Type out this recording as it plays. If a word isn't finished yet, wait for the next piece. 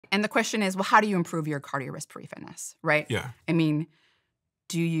And the question is, well, how do you improve your cardiorespiratory fitness, right? Yeah. I mean,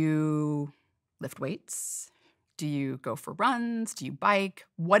 do you lift weights? Do you go for runs? Do you bike?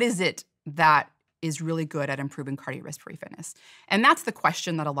 What is it that is really good at improving cardiorespiratory fitness? And that's the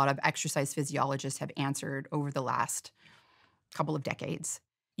question that a lot of exercise physiologists have answered over the last couple of decades.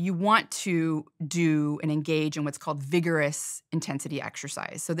 You want to do and engage in what's called vigorous intensity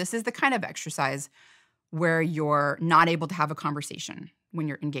exercise. So this is the kind of exercise where you're not able to have a conversation when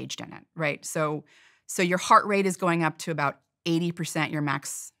you're engaged in it, right? So your heart rate is going up to about 80% your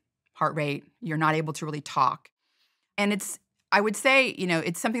max heart rate. You're not able to really talk. And I would say,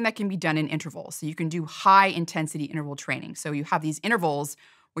 it's something that can be done in intervals. So you can do high intensity interval training. So you have these intervals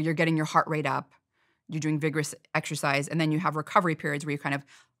where you're getting your heart rate up, you're doing vigorous exercise, and then you have recovery periods where you're kind of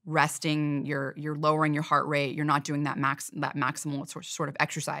resting, you're lowering your heart rate, you're not doing that maximal sort of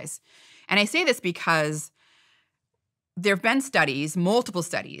exercise. And I say this because there have been studies, multiple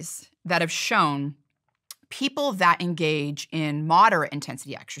studies, that have shown people that engage in moderate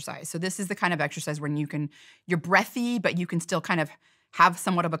intensity exercise. So this is the kind of exercise when you're breathy, but you can still kind of have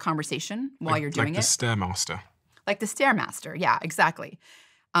somewhat of a conversation while you're doing it. Like the Stairmaster. Like the Stairmaster, yeah, exactly.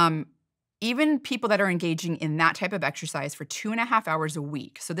 Even people that are engaging in that type of exercise for 2.5 hours a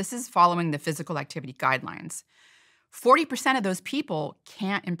week, so this is following the physical activity guidelines, 40% of those people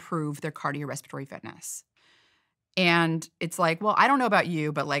can't improve their cardiorespiratory fitness. And it's like, well, I don't know about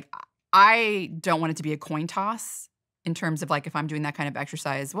you, but like, I don't want it to be a coin toss in terms of like, if I'm doing that kind of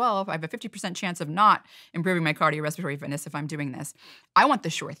exercise, well, if I have a 50% chance of not improving my cardiorespiratory fitness if I'm doing this, I want the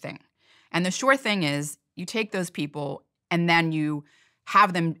sure thing. And the sure thing is you take those people and then you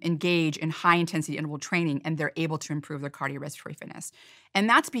have them engage in high intensity interval training and they're able to improve their cardiorespiratory fitness. And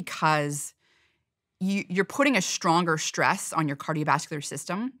that's because you're putting a stronger stress on your cardiovascular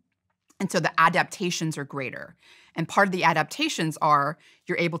system. And so the adaptations are greater. And part of the adaptations are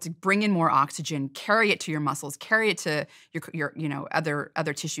you're able to bring in more oxygen, carry it to your muscles, carry it to your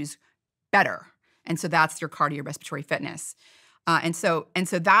other tissues better. And so that's your cardiorespiratory fitness. And so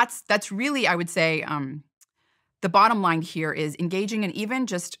that's really, I would say, the bottom line here is engaging in even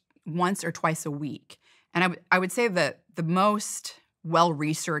just once or twice a week. And I would say that the most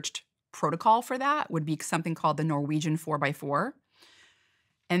well-researched protocol for that would be something called the Norwegian 4x4.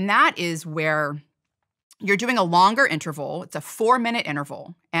 And that is where you're doing a longer interval. It's a 4-minute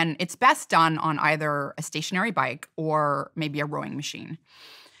interval. And it's best done on either a stationary bike or maybe a rowing machine.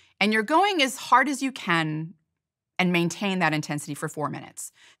 And you're going as hard as you can and maintain that intensity for 4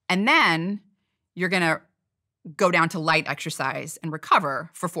 minutes. And then you're going to go down to light exercise and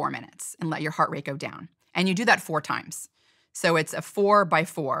recover for 4 minutes and let your heart rate go down. And you do that 4 times. So it's a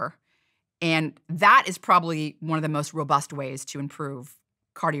 4x4. And that is probably one of the most robust ways to improve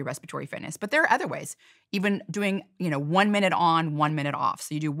cardiorespiratory fitness. But there are other ways, even doing, 1 minute on, 1 minute off.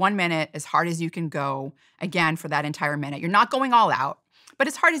 So you do 1 minute as hard as you can go, again, for that entire minute. You're not going all out, but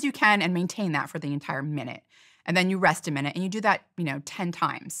as hard as you can and maintain that for the entire minute. And then you rest a minute and you do that, 10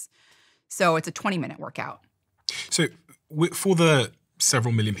 times. So it's a 20-minute workout. So for the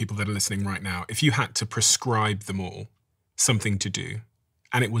several million people that are listening right now, if you had to prescribe them all something to do,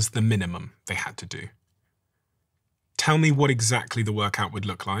 and it was the minimum they had to do, tell me what exactly the workout would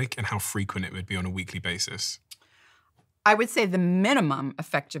look like and how frequent it would be on a weekly basis. I would say the minimum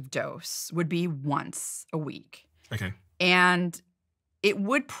effective dose would be once a week. Okay. And it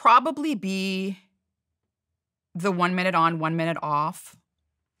would probably be the 1 minute on, 1 minute off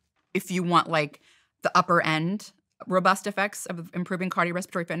if you want like the upper end robust effects of improving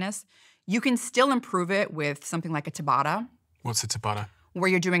cardiorespiratory fitness. You can still improve it with something like a Tabata. What's a Tabata? Where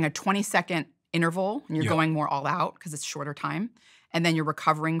you're doing a 20-second interval and you're going more all out because it's shorter time. And then you're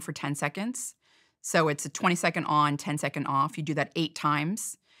recovering for 10 seconds. So it's a 20-second on, 10-second off. You do that 8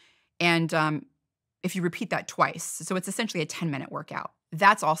 times. And if you repeat that twice, so it's essentially a 10-minute workout.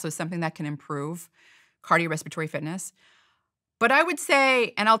 That's also something that can improve cardiorespiratory fitness. But I would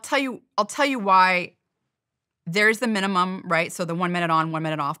say, and I'll tell you why there's the minimum, right? So the 1 minute on, 1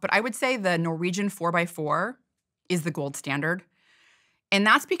 minute off. But I would say the Norwegian 4x4 is the gold standard. And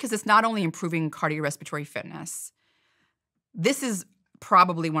that's because it's not only improving cardiorespiratory fitness. This is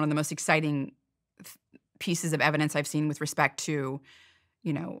probably one of the most exciting pieces of evidence I've seen with respect to,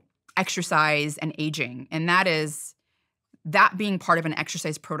 exercise and aging. And that is that being part of an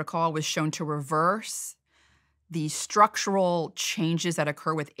exercise protocol was shown to reverse the structural changes that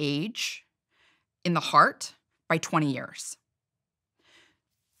occur with age in the heart by 20 years.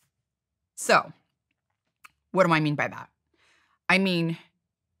 So, what do I mean by that? I mean,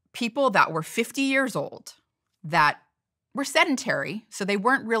 people that were 50 years old that were sedentary, so they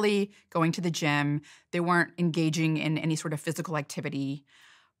weren't really going to the gym, they weren't engaging in any sort of physical activity,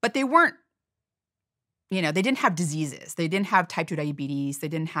 But they weren't, they didn't have diseases. They didn't have type 2 diabetes. They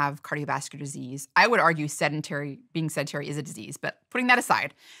didn't have cardiovascular disease. I would argue being sedentary is a disease, but putting that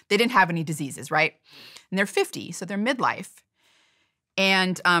aside, they didn't have any diseases, right? And they're 50, so they're midlife.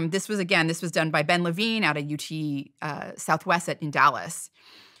 And this was done by Ben Levine out of UT Southwest in Dallas.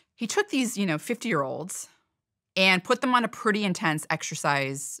 He took these, 50-year-olds and put them on a pretty intense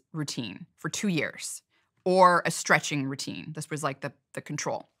exercise routine for 2 years, or a stretching routine. This was like the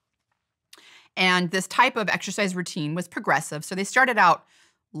control. And this type of exercise routine was progressive. So they started out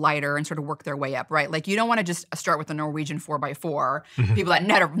lighter and sort of work their way up, right? Like you don't want to just start with the Norwegian 4x4, people that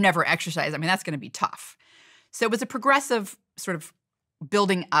never exercise. I mean, that's going to be tough. So it was a progressive sort of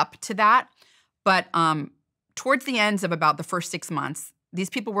building up to that. But towards the ends of about the first 6 months, these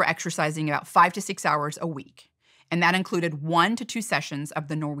people were exercising about 5 to 6 hours a week. And that included 1 to 2 sessions of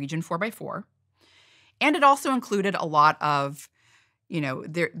the Norwegian 4x4. And it also included a lot of,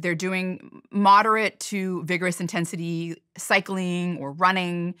 they're doing moderate to vigorous intensity cycling or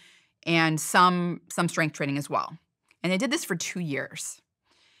running and some strength training as well. And they did this for 2 years.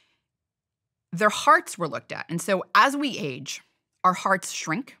 Their hearts were looked at. And so as we age, our hearts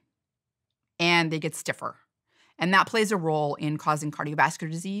shrink and they get stiffer. And that plays a role in causing cardiovascular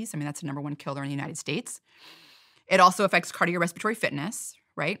disease. I mean, that's the #1 killer in the United States. It also affects cardiorespiratory fitness,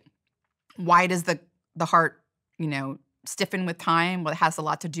 right? Why does the heart, stiffen with time? Well, it has a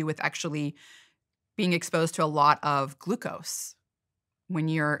lot to do with actually being exposed to a lot of glucose. When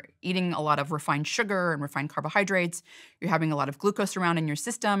you're eating a lot of refined sugar and refined carbohydrates, you're having a lot of glucose around in your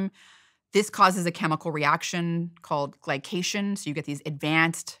system. This causes a chemical reaction called glycation. So you get these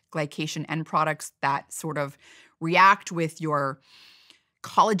advanced glycation end products that sort of react with your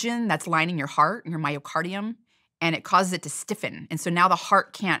collagen that's lining your heart and your myocardium, and it causes it to stiffen. And so now the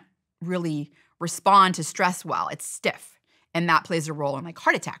heart can't really respond to stress well. It's stiff. And that plays a role in like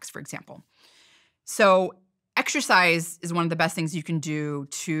heart attacks, for example. So exercise is one of the best things you can do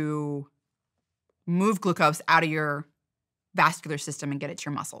to move glucose out of your vascular system and get it to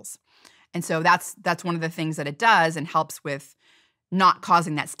your muscles. And so that's one of the things that it does and helps with not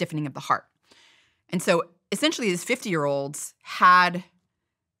causing that stiffening of the heart. And so essentially these 50-year-olds had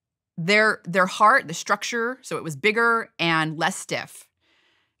their heart, the structure, so it was bigger and less stiff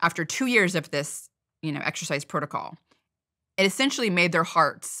after 2 years of this, exercise protocol. It essentially made their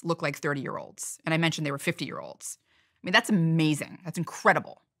hearts look like 30-year-olds. And I mentioned they were 50-year-olds. I mean, that's amazing. That's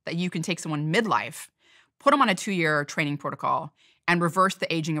incredible that you can take someone midlife, put them on a 2-year training protocol, and reverse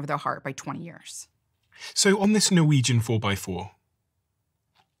the aging of their heart by 20 years. So on this Norwegian 4x4,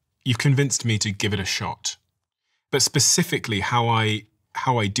 you've convinced me to give it a shot. But specifically how I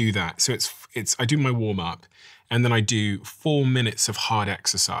do that. So it's I do my warm-up, and then I do 4 minutes of hard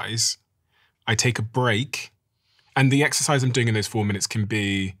exercise. I take a break, and the exercise I'm doing in those 4 minutes can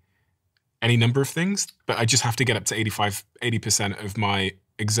be any number of things, but I just have to get up to 80% of my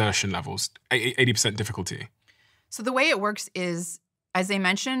exertion levels, 80% difficulty. So the way it works is, as I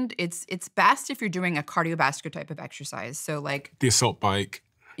mentioned, it's best if you're doing a cardiovascular type of exercise. So like the assault bike.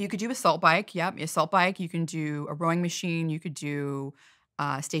 You could do assault bike, yep, assault bike. You can do a rowing machine. You could do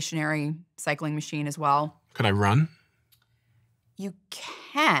a stationary cycling machine as well. Could I run? You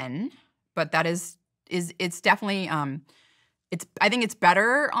can, but that it's definitely I think it's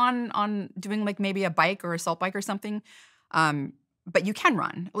better on doing like maybe a bike or assault bike or something. But you can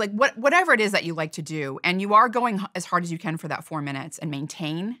run, like whatever it is that you like to do, and you are going as hard as you can for that 4 minutes and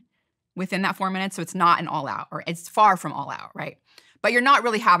maintain within that 4 minutes. So it's not an all out, or it's far from all out, right? But you're not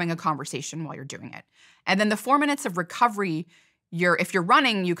really having a conversation while you're doing it. And then the 4 minutes of recovery, if you're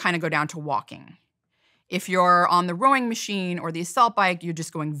running, you kind of go down to walking. If you're on the rowing machine or the assault bike, you're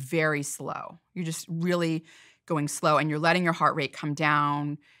just going very slow. You're just really going slow, and you're letting your heart rate come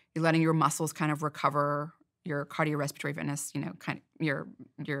down. You're letting your muscles kind of recover, your cardiorespiratory fitness, your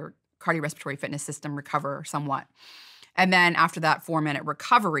cardiorespiratory fitness system recover somewhat. And then after that 4 minute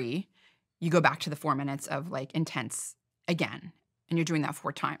recovery, you go back to the 4 minutes of like intense again. And you're doing that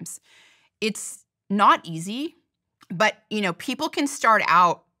 4 times. It's not easy, but people can start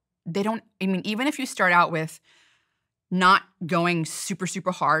out, even if you start out with not going super,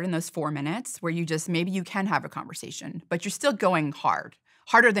 super hard in those 4 minutes where maybe you can have a conversation, but you're still going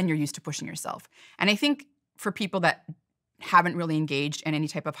harder than you're used to pushing yourself. And I think for people that haven't really engaged in any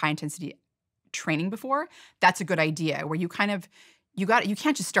type of high intensity training before, that's a good idea where you can't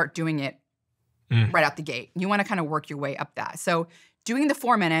just start doing it right out the gate. You want to kind of work your way up that. So doing the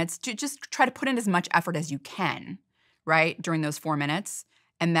 4 minutes, just try to put in as much effort as you can, right, during those 4 minutes.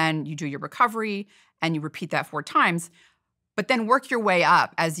 And then you do your recovery and you repeat that 4 times. But then work your way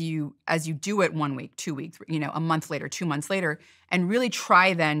up as you do it 1 week, 2 weeks, a month later, 2 months later, and really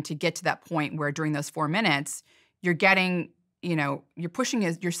try then to get to that point where during those 4 minutes, you're getting, you're pushing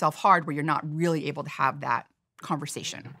yourself hard where you're not really able to have that conversation.